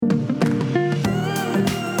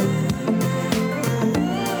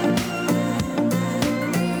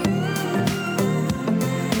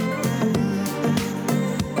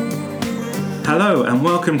and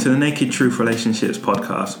welcome to the Naked Truth Relationships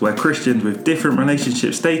podcast, where Christians with different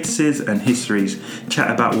relationship statuses and histories chat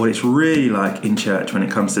about what it's really like in church when it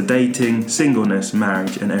comes to dating, singleness,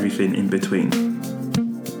 marriage, and everything in between.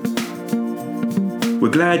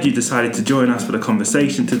 We're glad you decided to join us for the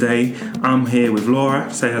conversation today. I'm here with Laura.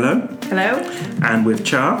 Say hello. Hello. And with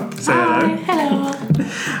Char. Say hello.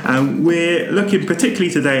 Hello. We're looking particularly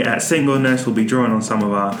today at singleness. We'll be drawing on some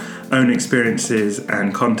of our own experiences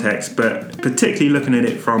and context, but particularly looking at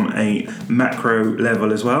it from a macro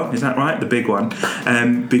level as well. Is that right? The big one.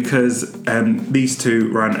 Because these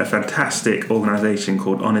two run a fantastic organisation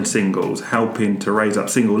called Honoured Singles, helping to raise up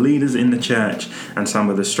single leaders in the church and some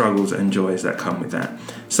of the struggles and joys that come with that.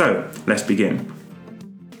 So, let's begin.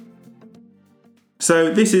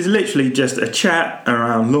 So this is literally just a chat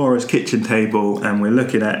around Laura's kitchen table, and we're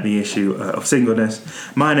looking at the issue of singleness.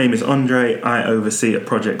 My name is Andre. I oversee a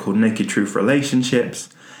project called Naked Truth Relationships.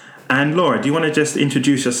 And Laura, do you want to just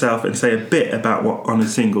introduce yourself and say a bit about what Honoured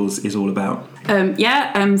Singles is all about? My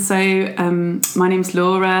name's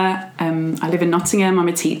Laura. I live in Nottingham. I'm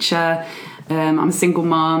a teacher. I'm a single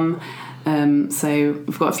mum. So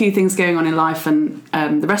we've got a few things going on in life, and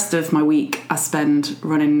the rest of my week I spend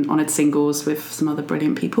running Honoured Singles with some other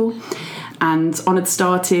brilliant people. And Honoured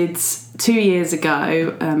started 2 years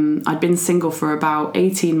ago. I'd been single for about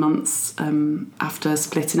 18 months after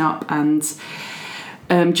splitting up, and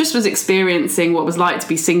just was experiencing what it was like to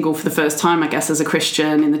be single for the first time, I guess, as a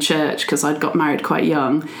Christian in the church, because I'd got married quite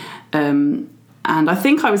young. And I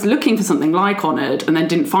think I was looking for something like Honoured and then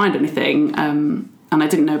didn't find anything. And I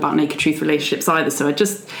didn't know about Naked Truth Relationships either, so I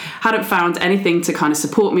just hadn't found anything to kind of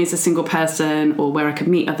support me as a single person, or where I could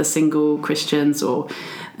meet other single Christians, or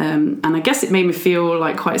and I guess it made me feel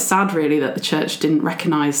like quite sad, really, that the church didn't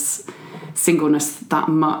recognise singleness that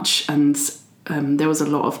much, and there was a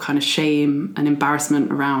lot of kind of shame and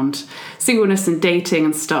embarrassment around singleness and dating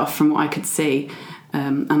and stuff from what I could see.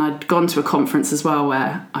 And I'd gone to a conference as well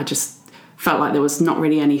where I just felt like there was not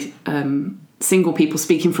really any single people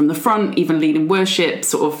speaking from the front, even leading worship,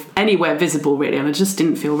 sort of anywhere visible, really, and I just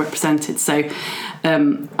didn't feel represented. So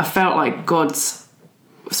I felt like God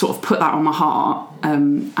sort of put that on my heart,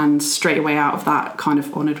 and straight away out of that, kind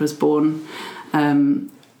of Honoured was born,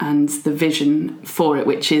 and the vision for it,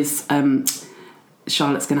 which is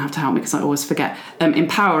Charlotte's going to have to help me because I always forget.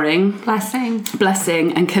 Empowering,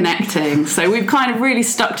 blessing and connecting. So we've kind of really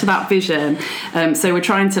stuck to that vision. So we're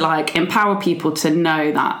trying to like empower people to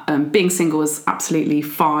know that being single is absolutely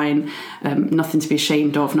fine, nothing to be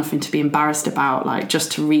ashamed of, nothing to be embarrassed about, like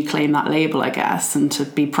just to reclaim that label, I guess, and to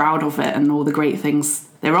be proud of it and all the great things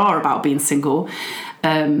there are about being single.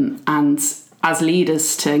 And as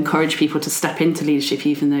leaders, to encourage people to step into leadership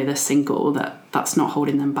even though they're single, that's not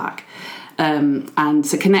holding them back. And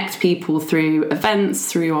to connect people through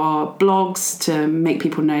events, through our blogs, to make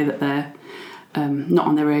people know that they're not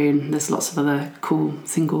on their own. There's lots of other cool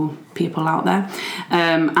single people out there.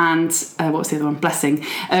 And what's the other one? Blessing.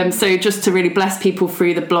 So just to really bless people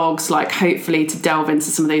through the blogs, like hopefully to delve into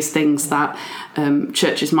some of those things that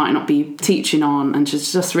churches might not be teaching on, and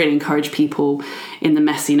just really encourage people in the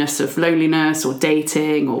messiness of loneliness or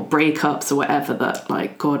dating or breakups or whatever, that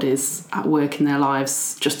like God is at work in their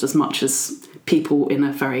lives just as much as people in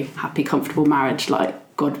a very happy, comfortable marriage.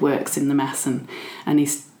 Like God works in the mess, and He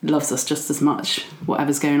loves us just as much,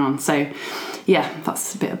 whatever's going on. So yeah,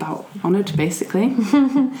 that's a bit about Honoured, basically.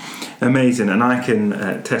 Amazing. And I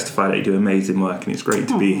can testify that you do amazing work, and it's great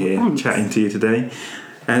to be here chatting to you today.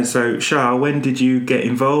 And so, Char, when did you get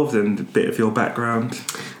involved, and a bit of your background?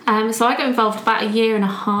 So I got involved about 1.5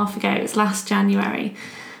 years ago. It was last January.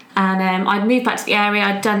 And I'd moved back to the area.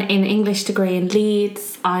 I'd done an English degree in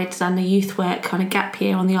Leeds. I'd done a youth work kind of gap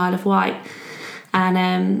year on the Isle of Wight. And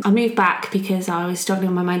I moved back because I was struggling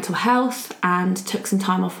with my mental health and took some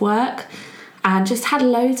time off work, and just had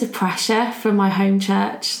loads of pressure from my home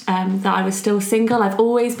church that I was still single. I've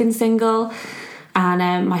always been single.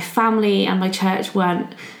 And my family and my church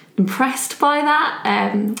weren't impressed by that.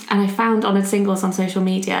 And I found Honoured Singles on social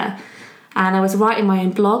media. And I was writing my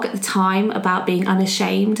own blog at the time about being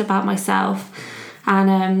unashamed about myself.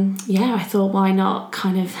 And I thought, why not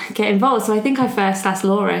kind of get involved? So I think I first asked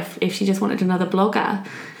Laura if she just wanted another blogger,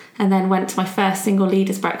 and then went to my first single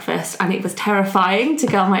leaders breakfast, and it was terrifying to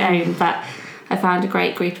go on my own, but I found a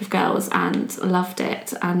great group of girls and loved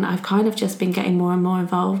it. And I've kind of just been getting more and more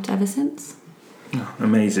involved ever since. Oh,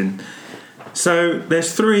 amazing. So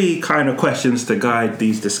there's 3 kind of questions to guide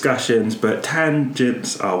these discussions, but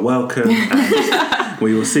tangents are welcome, and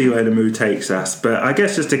we will see where the mood takes us. But I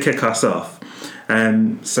guess just to kick us off,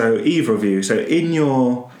 so either of you, so in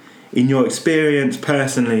your experience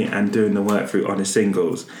personally and doing the work through Honoured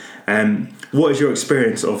Singles, What is your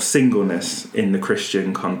experience of singleness in the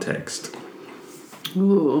Christian context?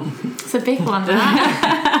 Ooh. It's a big one.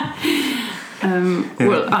 That.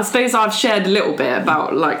 Well, I suppose I've shared a little bit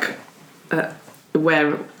about like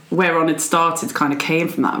where on it started, kind of came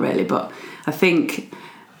from that really. But I think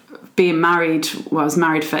being married, well, I was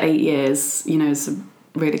married for 8 years, you know, as a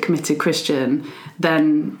really committed Christian,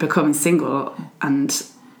 then becoming single and,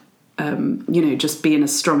 you know, just being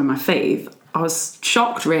as strong in my faith, I was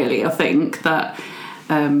shocked really. I think that,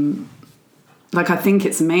 I think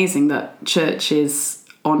it's amazing that churches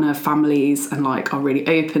honour families and like are really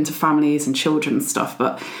open to families and children and stuff,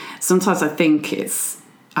 but sometimes I think it's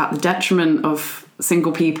at the detriment of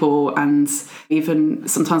single people, and even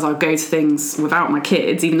sometimes I'll go to things without my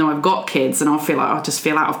kids, even though I've got kids, and I'll feel like I just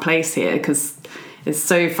feel out of place here because it's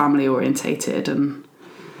so family orientated. And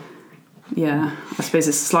yeah, I suppose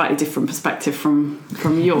it's a slightly different perspective from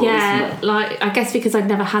yours. Yeah, like I guess because I've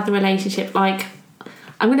never had the relationship, like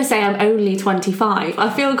I'm going to say I'm only 25. I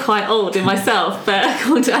feel quite old in myself, but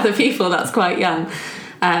according to other people that's quite young.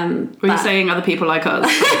 Were you saying other people like us?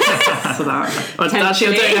 So that, actually,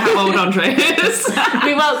 I don't know how old Andre is.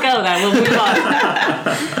 We won't go there, we'll move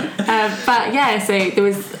on. But yeah, so there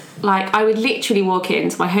was like, I would literally walk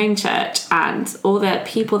into my home church and all the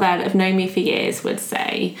people there that have known me for years would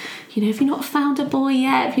say, you know, have you not found a boy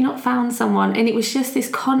yet? Have you not found someone? And it was just this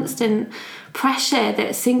constant pressure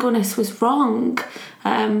that singleness was wrong,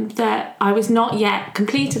 that I was not yet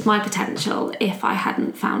completed my potential if I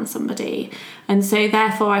hadn't found somebody. And so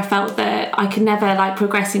therefore I felt that I could never like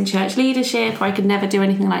progress in church leadership, or I could never do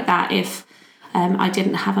anything like that if I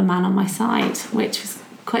didn't have a man on my side, which was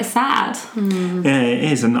quite sad. Yeah, it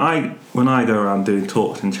is. And when I go around doing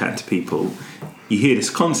talks and chat to people, you hear this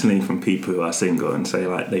constantly from people who are single and say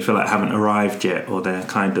like they feel like haven't arrived yet, or they're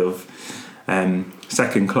kind of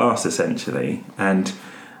second class essentially. And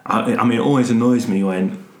I mean, it always annoys me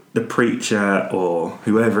when the preacher or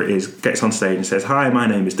whoever it is gets on stage and says, "Hi, my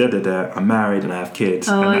name is da-da-da, I'm married and I have kids."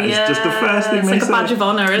 Oh, and that is just the first thing they say. It's like a badge of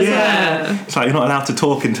honour, isn't it? It's like you're not allowed to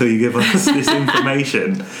talk until you give us this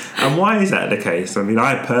information. And why is that the case? I mean,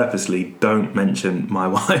 I purposely don't mention my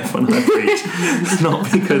wife when I preach. It's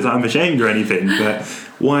not because I'm ashamed or anything, but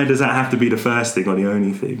why does that have to be the first thing or the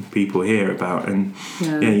only thing people hear about? And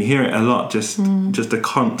you hear it a lot, just the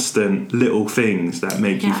constant little things that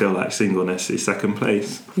make you feel like singleness is second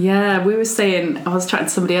place. Yeah, we were saying, I was chatting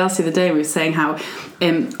to somebody else the other day, and we were saying how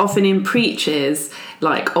often in preachers,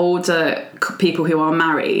 like older people who are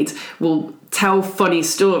married will tell funny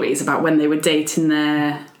stories about when they were dating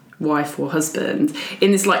their wife or husband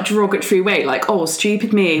in this like derogatory way, like, oh,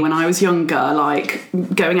 stupid me when I was younger, like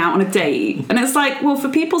going out on a date. And it's like, well, for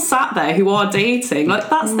people sat there who are dating, like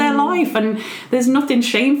that's their life, and there's nothing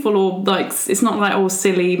shameful or like, it's not like, oh,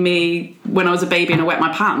 silly me when I was a baby and I wet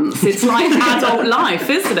my pants. It's like adult life,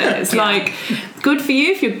 isn't it? It's like, good for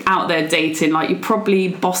you if you're out there dating, like you're probably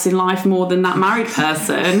bossing life more than that married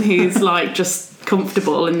person who's like just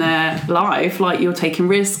comfortable in their life. Like you're taking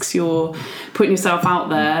risks, you're putting yourself out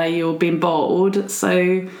there, you're being bold.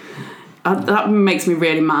 So that makes me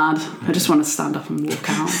really mad. I just want to stand up and walk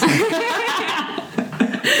out.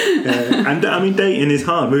 And I mean, dating is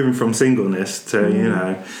hard, moving from singleness to you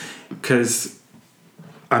know, because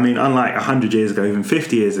I mean, unlike 100 years ago, even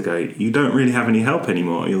 50 years ago, you don't really have any help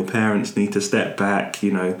anymore. Your parents need to step back,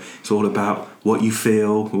 you know, it's all about what you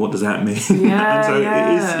feel, what does that mean? And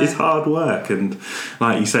so it's hard work, and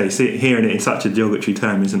like you say, hearing it in such a derogatory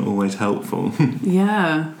term isn't always helpful.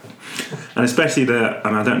 Yeah. And especially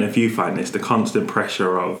and I don't know if you find this, the constant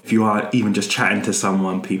pressure of, if you are even just chatting to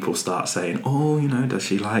someone, people start saying, oh, you know, does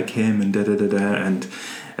she like him, and da-da-da-da, and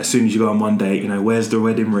as soon as you go on one date, you know, where's the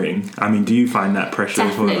wedding ring? I mean, do you find that pressure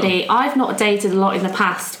as well? Definitely. I've not dated a lot in the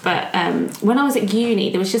past, but when I was at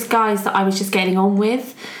uni, there was just guys that I was just getting on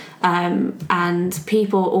with, and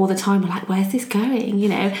people all the time were like, where's this going? You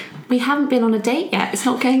know, we haven't been on a date yet. It's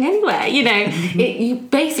not going anywhere. You know,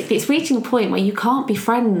 it's reaching a point where you can't be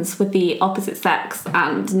friends with the opposite sex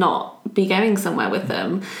and not be going somewhere with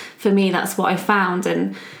them. For me, that's what I found.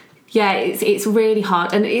 And yeah, it's really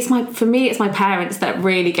hard, and it's my parents that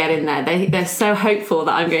really get in there. They're so hopeful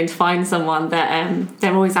that I'm going to find someone, that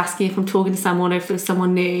they're always asking if I'm talking to someone or if there's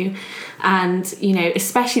someone new. And you know,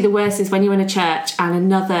 especially the worst is when you're in a church and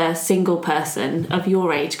another single person of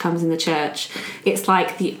your age comes in the church. It's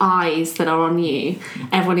like the eyes that are on you.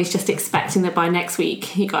 Everyone is just expecting that by next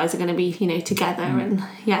week you guys are going to be, you know, together, and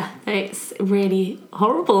yeah, it's really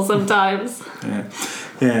horrible sometimes.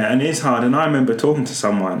 Yeah, and it's hard. And I remember talking to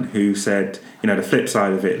someone who said, you know, the flip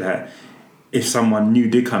side of it, that if someone new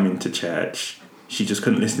did come into church, she just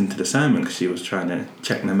couldn't listen to the sermon because she was trying to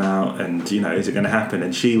check them out and, you know, is it going to happen?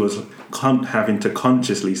 And she was having to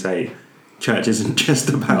consciously say, church isn't just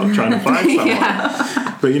about trying to find someone.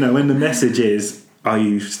 Yeah. But, you know, when the message is, are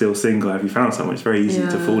you still single? Have you found someone? It's very easy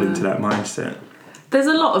to fall into that mindset. There's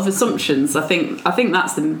a lot of assumptions. I think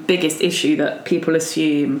that's the biggest issue, that people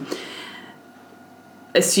assume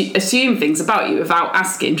things about you without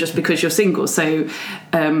asking, just because you're single. So,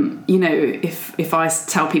 you know, if I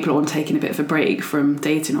tell people I'm taking a bit of a break from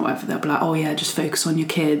dating or whatever, they'll be like, oh yeah, just focus on your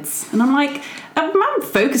kids. And I'm like, I'm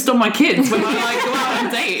focused on my kids when I like go out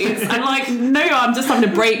on dates. I'm like, no, I'm just having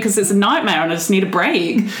a break because it's a nightmare and I just need a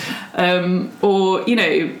break. Or, you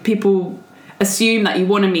know, people assume that you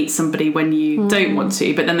want to meet somebody when you don't want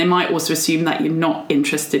to, but then they might also assume that you're not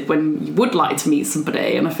interested when you would like to meet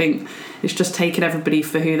somebody. And I think it's just taking everybody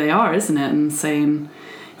for who they are, isn't it? And saying,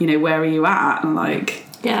 you know, where are you at? And like,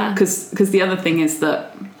 yeah, because the other thing is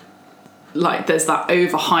that, like, there's that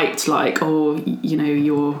overhyped, like, oh, you know,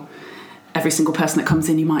 you're every single person that comes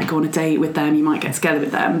in, you might go on a date with them, you might get together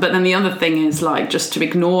with them. But then the other thing is, like, just to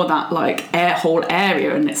ignore that, like, whole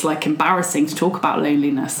area, and it's like embarrassing to talk about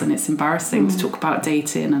loneliness, and it's embarrassing to talk about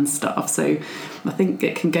dating and stuff. So I think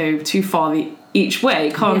it can go too far each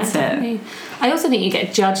way, can't it? Definitely. I also think you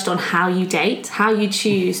get judged on how you date, how you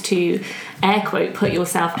choose to, air quote, put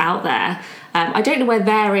yourself out there. I don't know where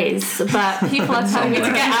there is, but people are telling me to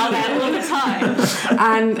get out there all the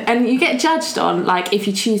time. And you get judged on, like, if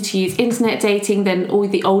you choose to use internet dating, then all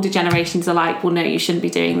the older generations are like, well, no, you shouldn't be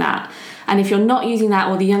doing that. And if you're not using that,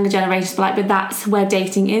 or the younger generations are like, but that's where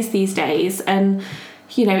dating is these days. And,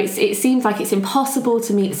 you know, it seems like it's impossible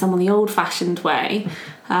to meet someone the old-fashioned way.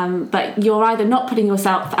 But you're either not putting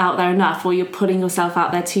yourself out there enough, or you're putting yourself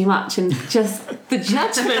out there too much, and just the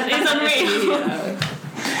judgment is unreal.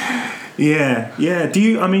 Yeah. Do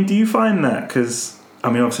you find that, because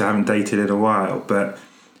I mean, obviously I haven't dated in a while, but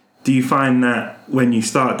do you find that when you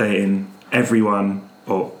start dating, everyone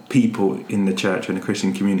or people in the church and the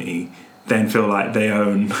Christian community then feel like they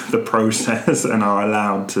own the process and are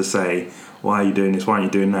allowed to say, why are you doing this, why aren't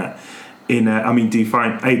you doing that? Do you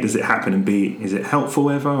find, A, does it happen, and B, is it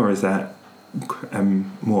helpful ever, or is that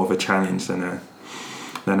more of a challenge than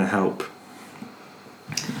a help?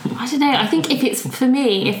 I don't know. I think if it's, for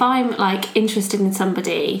me, if I'm like interested in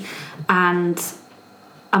somebody and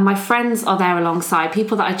my friends are there alongside,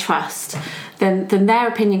 people that I trust, then their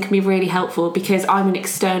opinion can be really helpful, because I'm an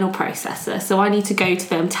external processor. So I need to go to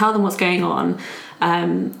them, tell them what's going on,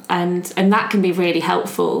 and that can be really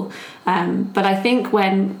helpful. But I think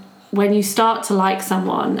when you start to like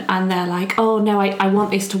someone and they're like, oh no, I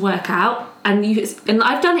want this to work out, and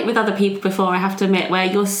I've done it with other people before, I have to admit, where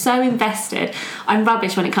you're so invested. I'm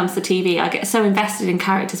rubbish when it comes to TV. I get so invested in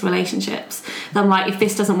characters' relationships that I'm like, if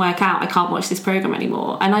this doesn't work out, I can't watch this program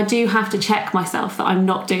anymore. And I do have to check myself that I'm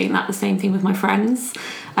not doing that the same thing with my friends,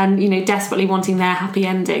 and, you know, desperately wanting their happy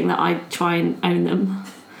ending, that I try and own them.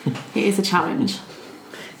 It is a challenge.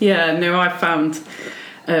 Yeah, no, I've found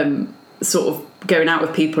sort of going out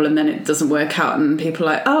with people and then it doesn't work out, and people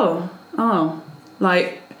are like, oh,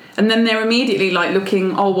 like, and then they're immediately like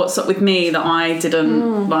looking, oh, what's up with me that I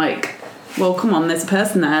didn't like? Well, come on, there's a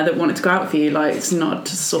person there that wanted to go out with you, like, it's not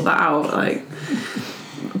to sort that out, like.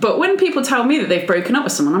 But when people tell me that they've broken up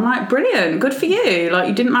with someone, I'm like, brilliant, good for you, like,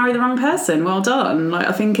 you didn't marry the wrong person, well done. Like,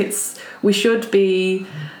 I think we should be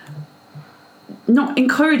not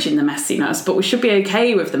encouraging the messiness, but we should be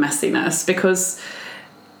okay with the messiness, because,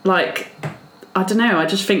 like, I don't know, I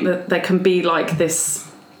just think that there can be like this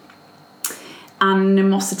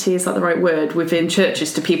animosity, is that the right word, within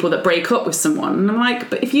churches to people that break up with someone. And I'm like,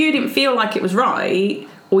 but if you didn't feel like it was right,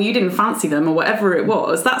 or you didn't fancy them, or whatever it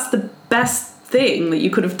was, that's the best thing that you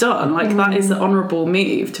could have done. Like, that is the honourable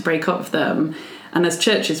move, to break up with them. And as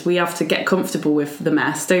churches, we have to get comfortable with the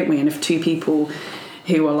mess, don't we? And if two people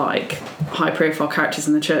who are like high profile characters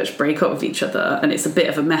in the church break up with each other, and it's a bit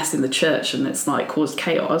of a mess in the church and it's like caused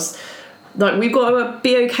chaos, like, we've got to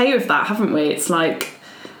be okay with that, haven't we? It's like,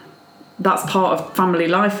 that's part of family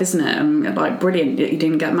life, isn't it? And like, brilliant, you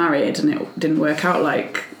didn't get married and it didn't work out,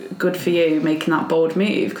 like, good for you making that bold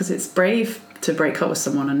move, because it's brave to break up with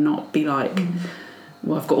someone and not be like,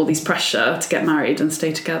 well, I've got all these pressure to get married and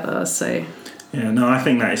stay together. So yeah, no, I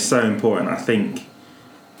think that is so important. I think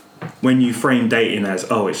when you frame dating as,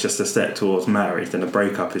 oh, it's just a step towards marriage, then a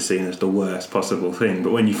breakup is seen as the worst possible thing.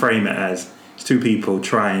 But when you frame it as it's two people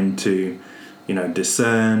trying to, you know,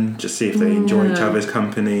 discern, just see if they enjoy each other's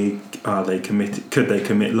company, are they committed, could they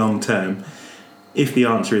commit long term? If the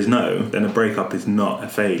answer is no, then a breakup is not a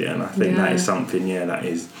failure. And I think that is something, that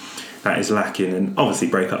is that is lacking. And obviously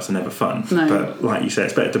breakups are never fun. No. But like you said,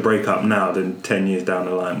 it's better to break up now than 10 years down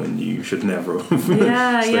the line when you should never have stayed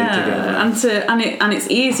together. And it's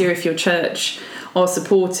easier if your church are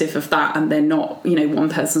supportive of that, and they're not, one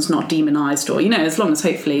person's not demonised, or as long as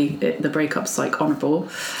hopefully the breakup's like honourable.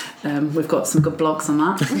 We've got some good blogs on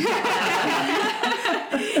that.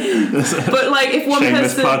 But like if one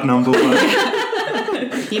Shameless person, plug number one.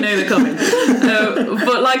 they're coming.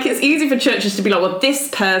 But like it's easy for churches to be like, well, this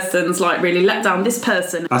person's like really let down this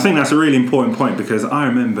person. I think that's a really important point, because I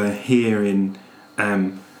remember hearing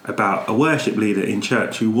about a worship leader in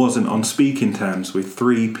church who wasn't on speaking terms with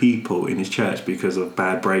 3 people in his church because of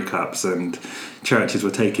bad breakups, and churches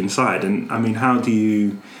were taking side. And I mean, how do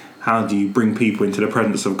you bring people into the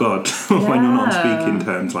presence of God when you're not on speaking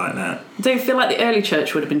terms like that? Don't you feel like the early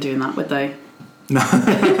church would have been doing that, would they? No.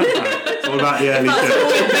 It's all about the early church. That's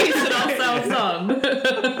what we're basing ourselves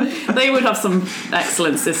on. They would have some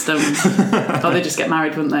excellent systems. Oh, they'd just get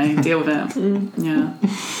married, wouldn't they? Deal with it. Yeah.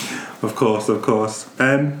 Of course.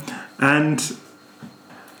 And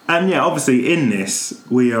yeah, obviously in this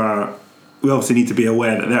we obviously need to be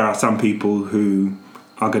aware that there are some people who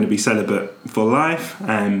are going to be celibate for life,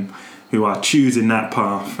 who are choosing that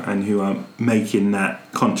path and who are making that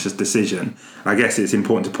conscious decision. I guess it's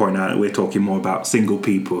important to point out that we're talking more about single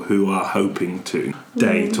people who are hoping to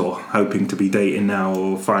date or hoping to be dating now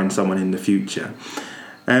or find someone in the future.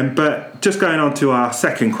 But just going on to our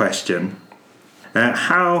second question,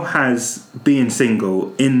 how has being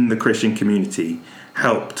single in the Christian community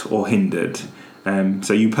helped or hindered?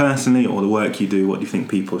 So you personally, or the work you do, what do you think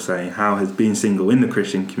people say? How has being single in the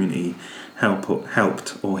Christian community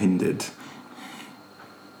helped or hindered?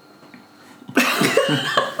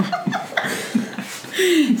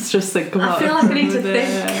 It's just like, I feel like I need to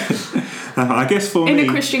think. I guess for me,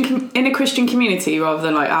 in a Christian community rather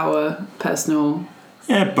than like our personal.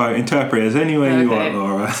 Yeah, both. Interpret it as any way you want,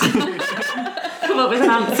 Laura. Come up with an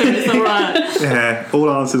answer, it's alright. Yeah, all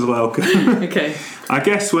answers welcome. Okay. I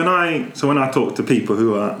guess when I talk to people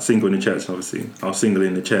who are single in the church, obviously I was single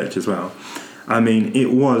in the church as well. I mean,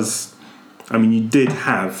 you did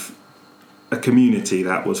have a community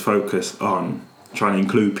that was focused on trying to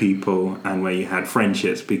include people and where you had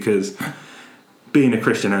friendships, because being a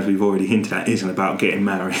Christian, as we've already hinted at, isn't about getting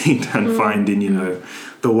married and finding,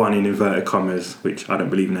 the one in inverted commas, which I don't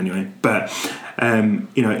believe in anyway. But,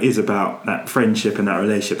 it is about that friendship and that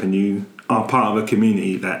relationship, and you are part of a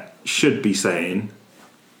community that should be saying,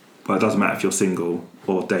 well, it doesn't matter if you're single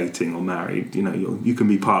or dating or married, you can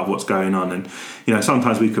be part of what's going on. And,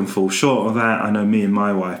 sometimes we can fall short of that. I know me and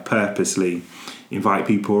my wife purposely invite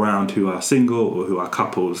people around who are single or who are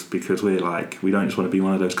couples, because we don't just want to be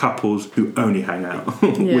one of those couples who only hang out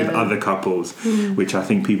with other couples, which I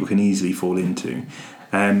think people can easily fall into.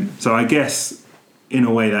 So I guess in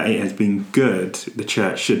a way that it has been good, the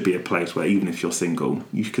church should be a place where even if you're single,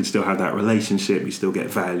 you could still have that relationship, you still get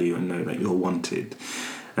value and know that you're wanted.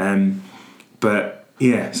 But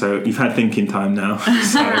yeah, so you've had thinking time now.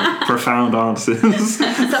 So profound answers. So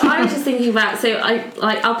I was just thinking about,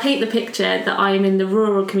 I'll paint the picture that I'm in the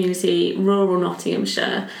rural community, rural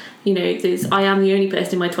Nottinghamshire. I am the only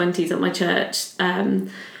person in my 20s at my church.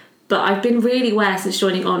 But I've been really aware since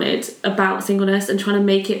joining Honoured about singleness and trying to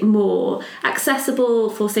make it more accessible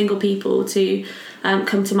for single people to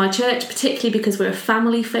come to my church, particularly because we're a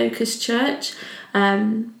family-focused church.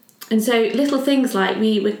 And so little things like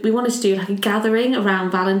we wanted to do like a gathering around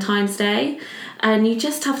Valentine's Day, and you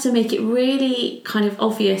just have to make it really kind of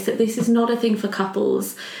obvious that this is not a thing for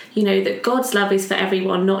couples, that God's love is for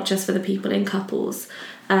everyone, not just for the people in couples.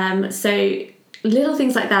 So little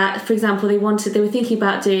things like that. For example, they were thinking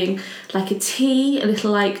about doing like a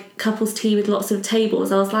little like couples tea with lots of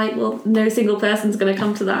tables. I was like, well, no single person's going to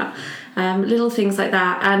come to that. Little things like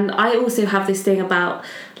that. And I also have this thing about,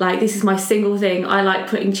 like, this is my single thing, I like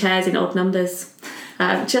putting chairs in odd numbers,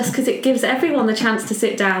 just because it gives everyone the chance to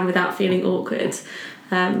sit down without feeling awkward.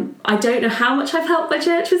 I don't know how much I've helped my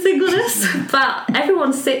church with singleness, but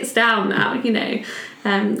everyone sits down now,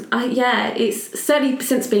 it's certainly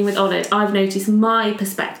since being with Honoured, I've noticed my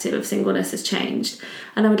perspective of singleness has changed,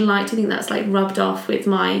 and I would like to think that's like rubbed off with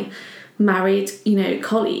my married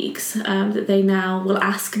colleagues, that they now will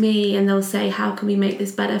ask me and they'll say, how can we make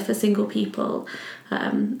this better for single people?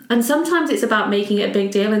 And sometimes it's about making it a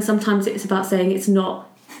big deal, and sometimes it's about saying it's not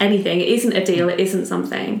anything, it isn't a deal, it isn't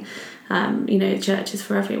something. Church is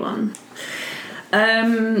for everyone.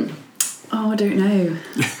 I don't know.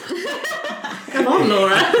 Come on,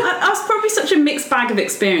 Laura. That's probably such a mixed bag of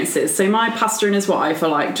experiences. So my pastor and his wife are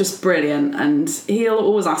like just brilliant, and he'll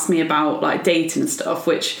always ask me about like dating and stuff,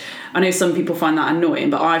 which I know some people find that annoying,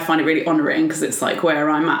 but I find it really honouring because it's like where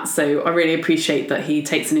I'm at. So I really appreciate that he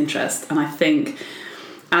takes an interest. And I think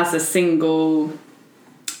as a single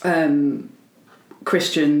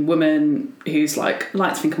Christian woman who's like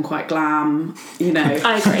to think I'm quite glam, you know,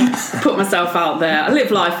 I agree. Put myself out there, I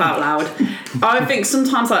live life out loud. I think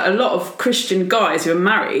sometimes like a lot of Christian guys who are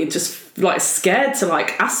married just like scared to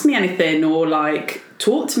like ask me anything or like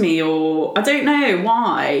talk to me, or I don't know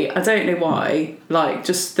why. Like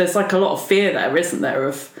just there's like a lot of fear there, isn't there,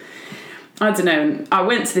 of I don't know. I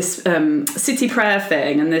went to this city prayer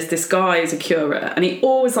thing, and there's this guy who's a curate, and he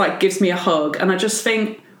always like gives me a hug, and I just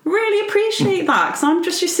think really appreciate that because I'm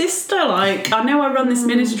just your sister. Like I know I run this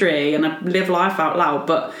ministry and I live life out loud,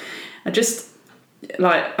 but I just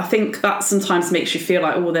like I think that sometimes makes you feel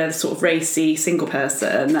like, oh, they're the sort of racy single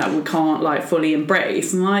person that we can't like fully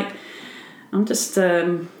embrace. And like I'm just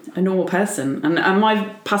a normal person, and my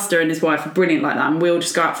pastor and his wife are brilliant like that, and we'll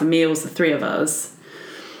just go out for meals, the three of us,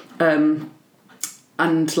 and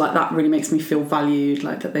like that really makes me feel valued,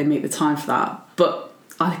 like that they make the time for that. But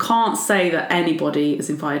I can't say that anybody has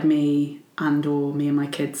invited me and my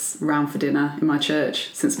kids round for dinner in my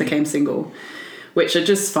church since I became single, which I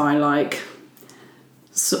just find like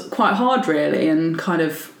quite hard really, and kind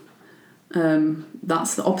of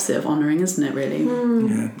that's the opposite of honouring, isn't it, really?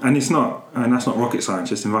 Yeah, and that's not rocket science,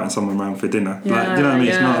 just inviting someone around for dinner. Yeah, like, do you know what I mean?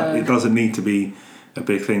 yeah. It doesn't need to be a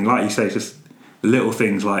big thing. Like you say, just little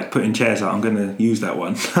things like putting chairs out. I'm going to use that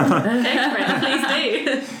one. Go for it,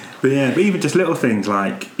 please do. But even just little things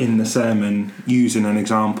like in the sermon, using an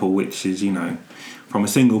example which is, you know, from a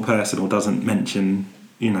single person or doesn't mention,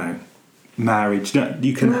 you know, marriage.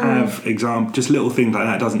 You can have just little things like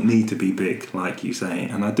that. It doesn't need to be big, like you say.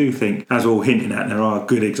 And I do think, as we're all hinting at, there are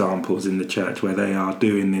good examples in the church where they are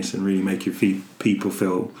doing this and really making people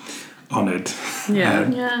feel honoured.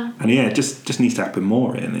 Yeah. And it just needs to happen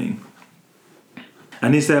more, really.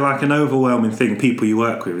 And is there like an overwhelming thing, people you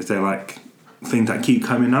work with, is there like things that keep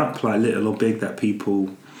coming up, like little or big, that people,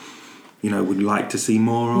 you know, would like to see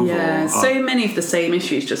more of? Yeah, so many of the same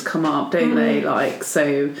issues just come up, don't they? Like,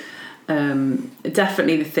 so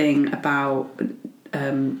definitely the thing about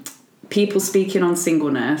people speaking on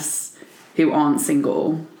singleness who aren't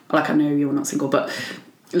single. Like, I know you're not single, but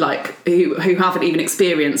like who haven't even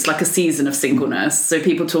experienced like a season of singleness. So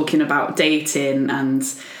people talking about dating and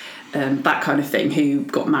that kind of thing, who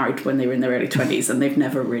got married when they were in their early 20s and they've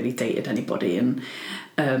never really dated anybody, and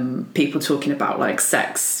people talking about like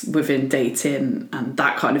sex within dating and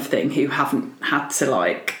that kind of thing, who haven't had to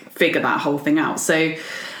like figure that whole thing out. So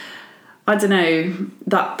I don't know,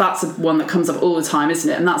 that's one that comes up all the time, isn't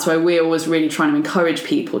it? And that's why we're always really trying to encourage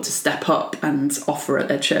people to step up and offer at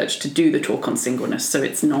their church to do the talk on singleness. So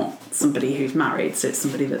it's not somebody who's married, so it's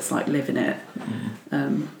somebody that's like living it.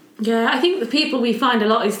 Yeah, I think the people we find a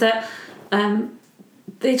lot is that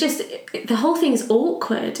they just, the whole thing's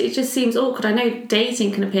awkward. It just seems awkward. I know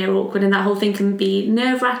dating can appear awkward and that whole thing can be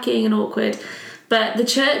nerve-wracking and awkward, but the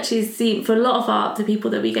churches seem, for a lot of the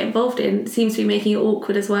people that we get involved in, seems to be making it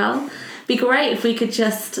awkward as well. It'd be great if we could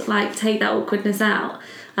just like take that awkwardness out.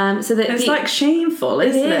 So that it's like shameful,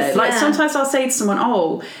 isn't it? Like sometimes I'll say to someone,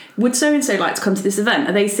 oh, would so-and-so like to come to this event?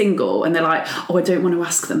 Are they single? And they're like, oh, I don't want to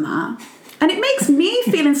ask them that. And it makes me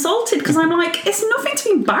feel insulted because I'm like, it's nothing to be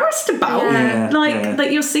embarrassed about.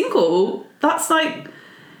 That you're single. That's like,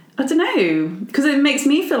 I don't know, because it makes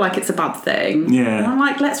me feel like it's a bad thing. Yeah. And I'm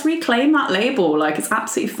like, let's reclaim that label. Like, it's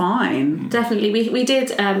absolutely fine. Definitely. We did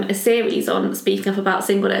a series on speaking up about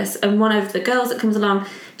singleness, and one of the girls that comes along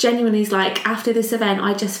genuinely is like, after this event,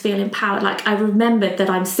 I just feel empowered. Like, I remembered that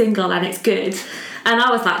I'm single and it's good. And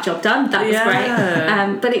I was like, job done. That was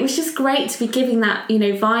great. But it was just great to be giving that, you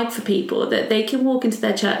know, vibe for people that they can walk into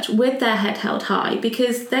their church with their head held high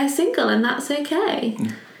because they're single and that's okay.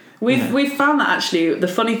 We've found that actually the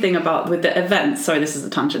funny thing about with the events, sorry, this is a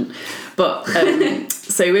tangent, but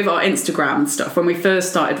so with our Instagram and stuff, when we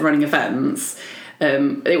first started running events,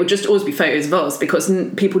 it would just always be photos of us because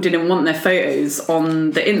people didn't want their photos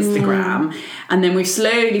on the Instagram. And then we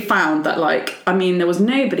slowly found that, like, I mean, there was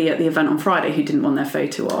nobody at the event on Friday who didn't want their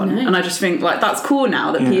photo on. No. And I just think, like, that's cool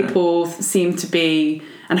now that people seem to be,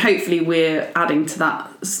 and hopefully we're adding to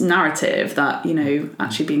that narrative that, you know,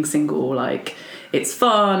 actually being single, like, it's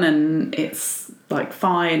fun and it's, like,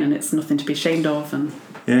 fine and it's nothing to be ashamed of. And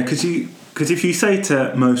yeah, because if you say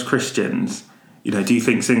to most Christians, you know, do you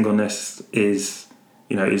think singleness is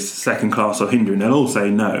second class or hindering, they'll all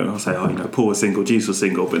say no. I'll say, oh, you know, Paul was single, Jesus was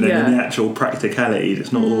single, but then in the actual practicalities,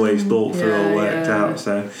 it's not always thought through or worked out.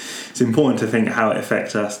 So it's important to think how it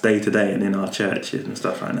affects us day to day and in our churches and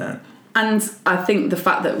stuff like that. And I think the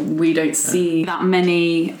fact that we don't see that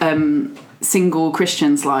many single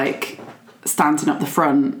Christians like standing up the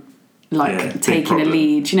front, like taking a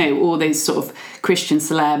lead, all those sort of Christian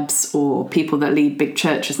celebs or people that lead big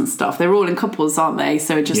churches and stuff. They're all in couples, aren't they?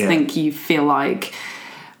 So I just think you feel like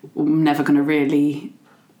I'm never going to really,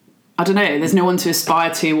 I don't know, there's no one to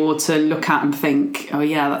aspire to or to look at and think, oh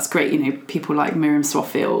yeah, that's great. People like Miriam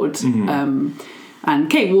Swaffield,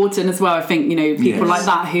 and Kate Wharton as well. I think, people like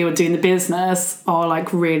that who are doing the business are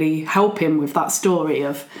like really helping with that story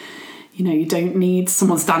of, you don't need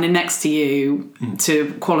someone standing next to you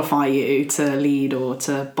to qualify you to lead or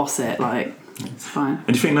to boss it. Like, it's fine. And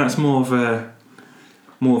do you think that's more of a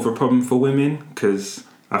problem for women? Because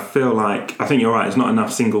I think you're right. There's not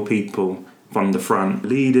enough single people from the front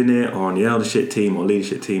leading it, or on the eldership team or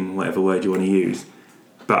leadership team, whatever word you want to use.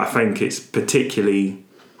 But I think it's particularly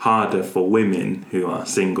harder for women who are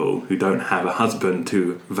single, who don't have a husband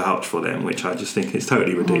to vouch for them, which I just think is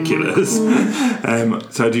totally ridiculous.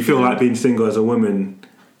 So do you feel like being single as a woman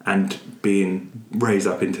and being raised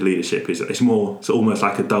up into leadership it's almost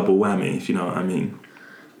like a double whammy, if you know what I mean?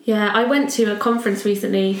 Yeah, I went to a conference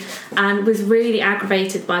recently and was really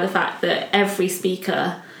aggravated by the fact that every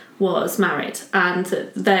speaker was married, and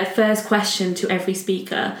their first question to every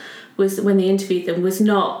speaker was, when they interviewed them, was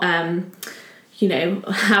not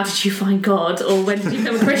how did you find God, or when did you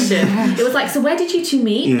become a Christian? It was like, so where did you two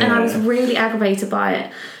meet? Yeah. And I was really aggravated by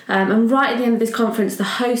it. And right at the end of this conference, the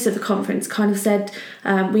host of the conference kind of said,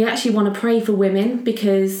 we actually want to pray for women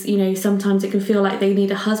because, sometimes it can feel like they need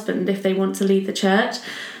a husband if they want to lead the church.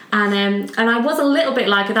 And I was a little bit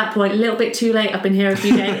like, at that point, a little bit too late, I've been here a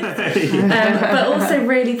few days. But also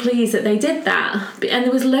really pleased that they did that. And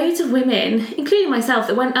there was loads of women, including myself,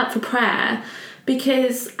 that went up for prayer,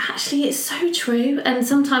 because actually it's so true. And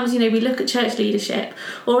sometimes, we look at church leadership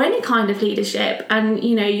or any kind of leadership and,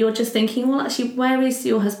 you're just thinking, well, actually, where is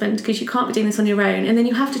your husband? Because you can't be doing this on your own. And then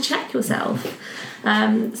you have to check yourself.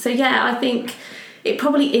 I think it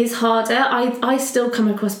probably is harder. I still come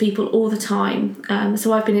across people all the time.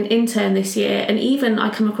 So I've been an intern this year, and even I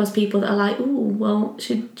come across people that are like, oh, well,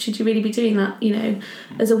 should you really be doing that?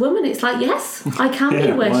 As a woman, it's like, yes, I can be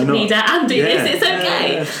a worship leader and do this.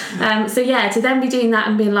 It's okay. To then be doing that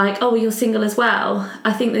and being like, oh, well, you're single as well.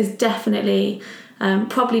 I think there's definitely,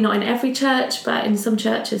 probably not in every church, but in some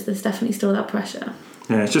churches, there's definitely still that pressure.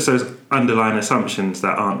 Yeah, it's just those underlying assumptions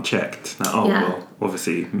that aren't checked. That, well,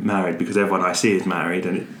 obviously married because everyone I see is married,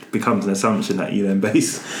 and it becomes an assumption that you then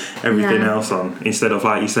base everything else on. Instead of,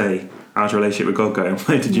 like you say, how's your relationship with God going?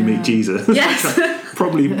 Where did you meet Jesus? Yes.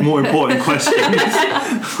 Probably more important questions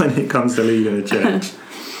when it comes to leading a church.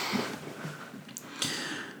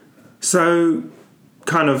 So,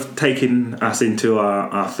 kind of taking us into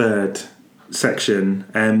our third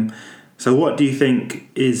section, so what do you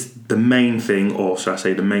think is the main thing, or should I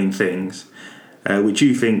say the main things, which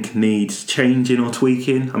you think needs changing or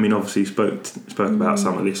tweaking? I mean, obviously you spoke about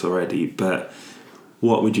some of this already, but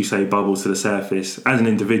what would you say bubbles to the surface as an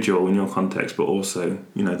individual in your context, but also,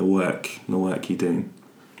 the work you do?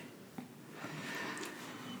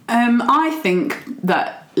 I think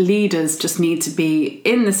that leaders just need to be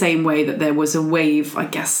in the same way that there was a wave, I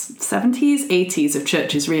guess, 70s, 80s of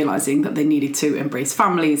churches realising that they needed to embrace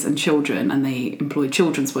families and children, and they employed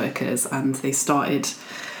children's workers, and they started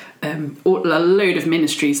a load of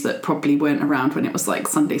ministries that probably weren't around when it was like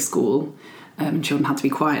Sunday school. Children had to be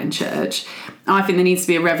quiet in church. I think there needs to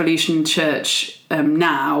be a revolution in church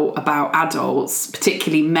now about adults,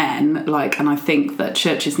 particularly men. And I think that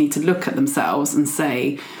churches need to look at themselves and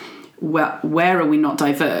say, well, where are we not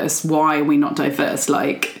diverse? Why are we not diverse?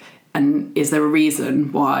 And is there a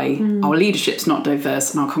reason why our leadership's not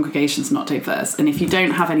diverse and our congregation's not diverse? And if you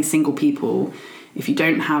don't have any single people, if you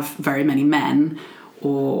don't have very many men,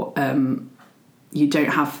 or you don't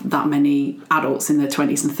have that many adults in their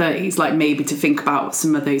 20s and 30s, maybe to think about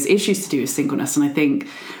some of those issues to do with singleness. And I think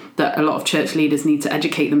that a lot of church leaders need to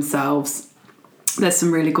educate themselves. There's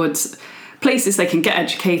some really good places they can get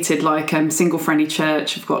educated, like Single Friendly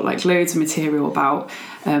Church. I've got loads of material about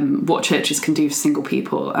what churches can do for single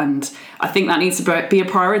people, and I think that needs to be a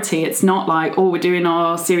priority. It's not like, oh, we're doing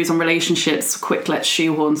our series on relationships, quick, let's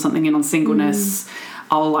shoehorn something in on singleness.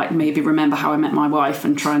 I'll maybe remember how I met my wife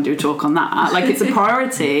and try and do a talk on that. It's a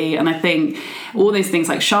priority. And I think all those things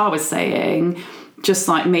like Shah was saying, just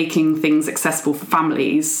making things accessible for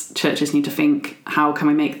families, churches need to think, how can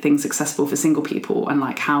we make things accessible for single people, and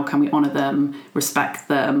how can we honour them, respect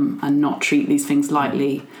them, and not treat these things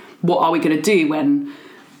lightly? What are we going to do when,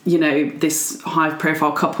 this high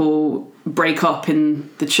profile couple break up in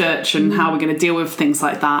the church, and how we're going to deal with things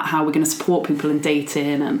like that, how we're going to support people in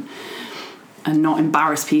dating, and not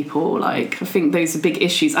embarrass people. Like, I think those are big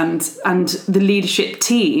issues. And the leadership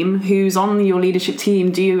team, who's on your leadership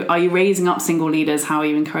team, are you raising up single leaders? How are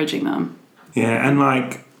you encouraging them? Yeah, and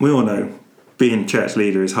like we all know, being church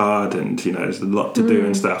leader is hard, and you know there's a lot to do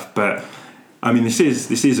and stuff. But I mean, this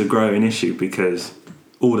is a growing issue because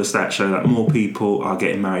all the stats show that more people are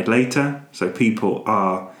getting married later. So people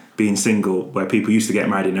are being single, where people used to get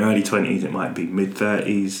married in their early 20s, it might be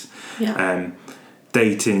mid-30s. Yeah.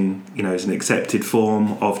 Dating, you know, is an accepted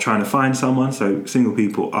form of trying to find someone. So single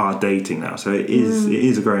people are dating now. So it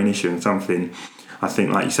is a growing issue, and something I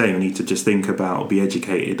think, like you say, we need to just think about or be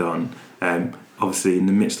educated on. Obviously, in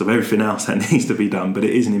the midst of everything else that needs to be done, but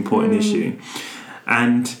it is an important issue.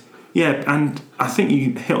 And yeah, and I think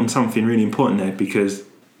you hit on something really important there, because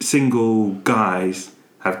single guys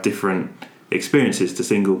have different experiences to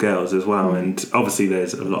single girls as well, and obviously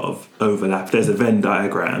there's a lot of overlap. There's a Venn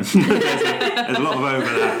diagram. there's a lot of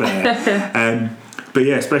overlap there. But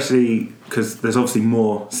yeah, especially because there's obviously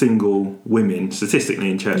more single women statistically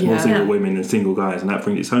in church, more single women than single guys, and that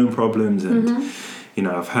brings its own problems. And you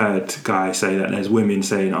know, I've heard guys say that there's women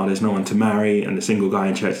saying, "Oh, there's no one to marry," and the single guy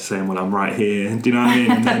in church is saying, "Well, I'm right here." Do you know what I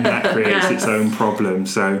mean? And then that creates its own problem.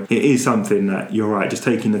 So it is something that you're right, just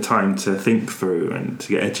taking the time to think through and to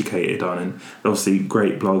get educated on. And obviously,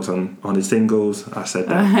 great blogs on his singles. I said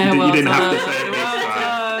that you didn't have to say it this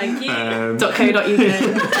time. Thank you.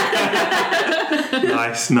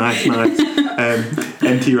 Nice.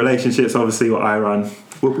 Empty relationships, obviously, what I run.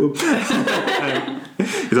 Whoop, whoop.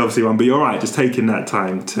 Is obviously one, but you're right, just taking that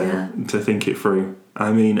time to think it through.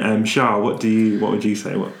 I mean, Shah, what would you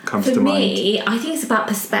say? What comes to mind? For me, I think it's about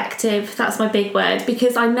perspective. That's my big word,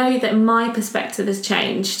 because I know that my perspective has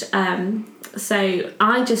changed. So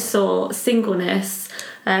I just saw singleness,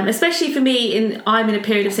 especially for me, I'm in a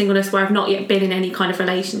period of singleness where I've not yet been in any kind of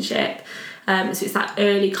relationship. So it's that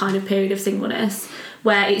early kind of period of singleness,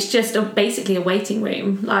 where it's just basically a waiting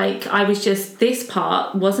room. Like, I was just, this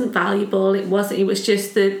part wasn't valuable. It was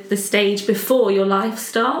just the stage before your life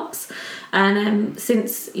starts. And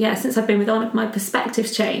since I've been with Honor, my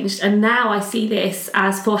perspective's changed, and now I see this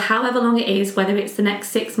as, for however long it is, whether it's the next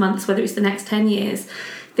 6 months, whether it's the next 10 years,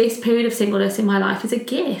 this period of singleness in my life is a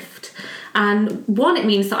gift. And one, it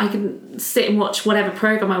means that I can sit and watch whatever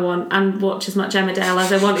programme I want and watch as much Emmerdale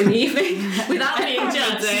as I want in the evening without being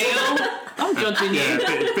judged. I'm judging you.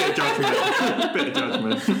 Bit of judgment.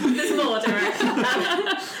 There's more, direct.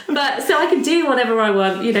 But so I can do whatever I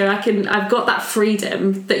want. You know, I've got that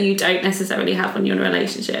freedom that you don't necessarily have when you're in a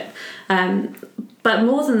relationship. But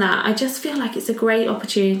more than that, I just feel like it's a great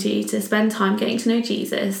opportunity to spend time getting to know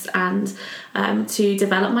Jesus and to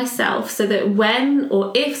develop myself, so that when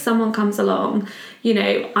or if someone comes along, you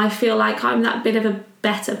know, I feel like I'm that bit of a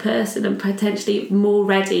better person and potentially more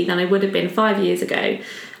ready than I would have been 5 years ago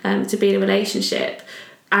to be in a relationship.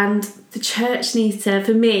 And the church needs to,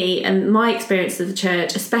 for me and my experience of the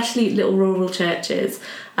church, especially little rural churches,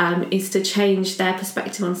 is to change their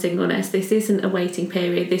perspective on singleness. This isn't a waiting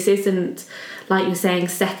period. This isn't, like you're saying,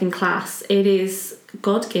 second class. It is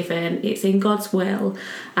God-given. It's in God's will.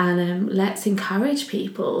 And let's encourage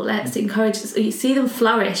people. Let's see them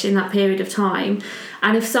flourish in that period of time.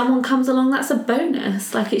 And if someone comes along, that's a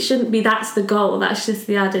bonus. Like, it shouldn't be that's the goal. That's just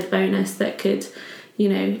the added bonus that could, you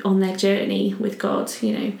know, on their journey with God,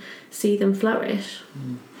 you know, see them flourish.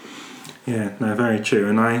 Yeah, no, very true.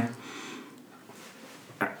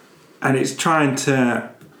 And it's trying to,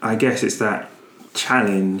 I guess it's that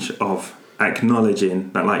challenge of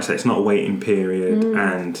acknowledging that, like I say, it's not a waiting period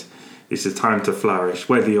and it's a time to flourish.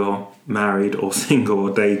 Whether you're married or single or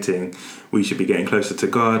dating, we should be getting closer to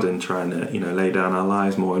God and trying to, you know, lay down our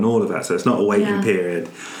lives more and all of that. So it's not a waiting period.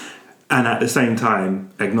 And at the same time,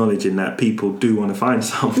 acknowledging that people do want to find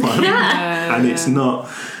someone. And it's not...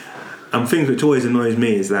 And things which always annoys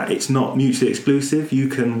me is that it's not mutually exclusive. You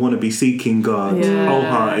can want to be seeking God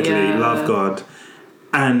wholeheartedly, love God,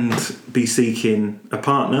 and be seeking a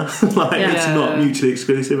partner. It's not mutually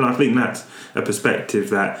exclusive. And I think that's a perspective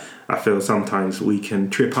that I feel sometimes we can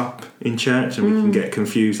trip up in church, and we can get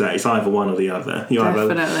confused that it's either one or the other. You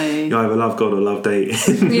either love God or love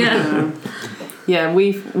dating. Yeah,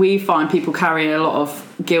 we find people carry a lot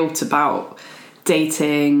of guilt about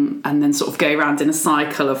dating, and then sort of go around in a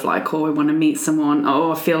cycle of like, oh, I want to meet someone,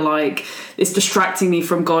 oh, I feel like it's distracting me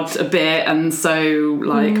from God a bit, and so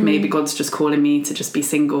like maybe God's just calling me to just be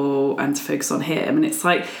single and to focus on him. And it's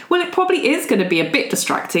like, well, it probably is going to be a bit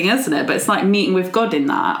distracting, isn't it? But it's like meeting with God in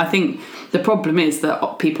that. I think the problem is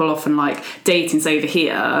that people often like, dating's over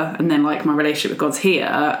here, and then like my relationship with God's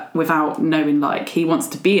here, without knowing like he wants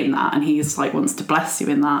to be in that, and he's like wants to bless you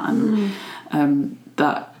in that, and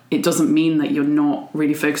that it doesn't mean that you're not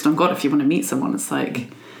really focused on God if you want to meet someone. It's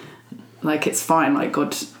like it's fine. Like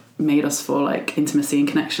God made us for like intimacy and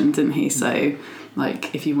connection, didn't he? So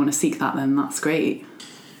like if you want to seek that, then that's great.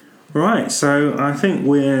 Right, so I think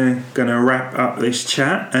we're going to wrap up this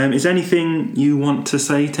chat. Is there anything you want to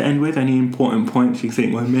say to end with? Any important points you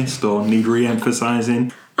think were missed or need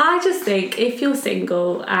re-emphasising? I just think if you're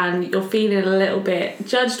single and you're feeling a little bit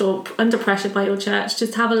judged or under pressure by your church,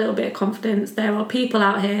 just have a little bit of confidence. There are people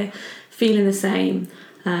out here feeling the same.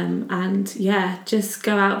 And yeah, just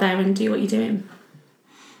go out there and do what you're doing.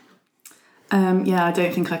 Yeah, I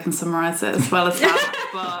don't think I can summarise it as well as that,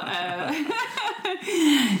 but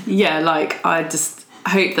yeah, like I just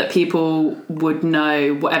hope that people would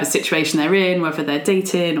know whatever situation they're in, whether they're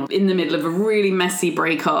dating or in the middle of a really messy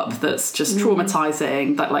breakup that's just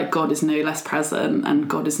traumatising, that like God is no less present and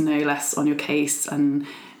God is no less on your case and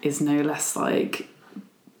is no less like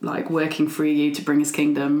working through you to bring his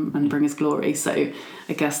kingdom and bring his glory. So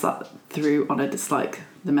I guess that through Honoured, it's like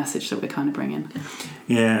the message that we're kind of bringing.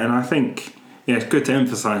 Yeah, and I think it's good to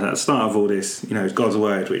emphasise at the start of all this, it's God's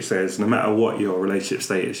word which says no matter what your relationship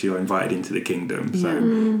status, you're invited into the kingdom. So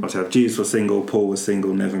obviously Jesus was single, Paul was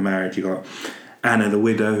single, never married. You got Anna the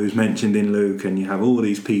widow who's mentioned in Luke, and you have all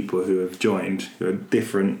these people who have joined who are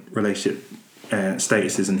different relationship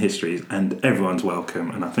statuses and histories, and everyone's welcome.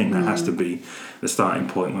 And I think that has to be the starting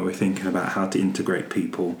point when we're thinking about how to integrate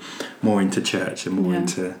people more into church and more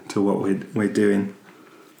into what we're doing.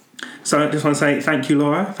 So I just want to say thank you,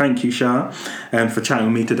 Laura. Thank you, Shah, for chatting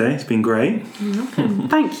with me today. It's been great.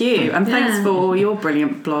 Thank you. And thanks for all your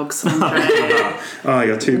brilliant blogs. Oh,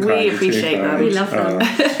 you're too kind. We appreciate them. We love them.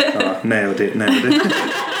 Nailed it.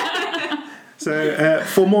 So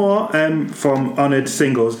for more from Honoured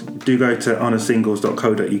Singles, do go to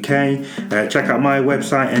honouredsingles.co.uk. Check out my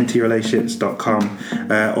website, ntrelationships.com,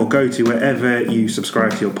 or go to wherever you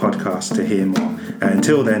subscribe to your podcast to hear more.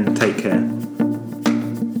 Until then, take care.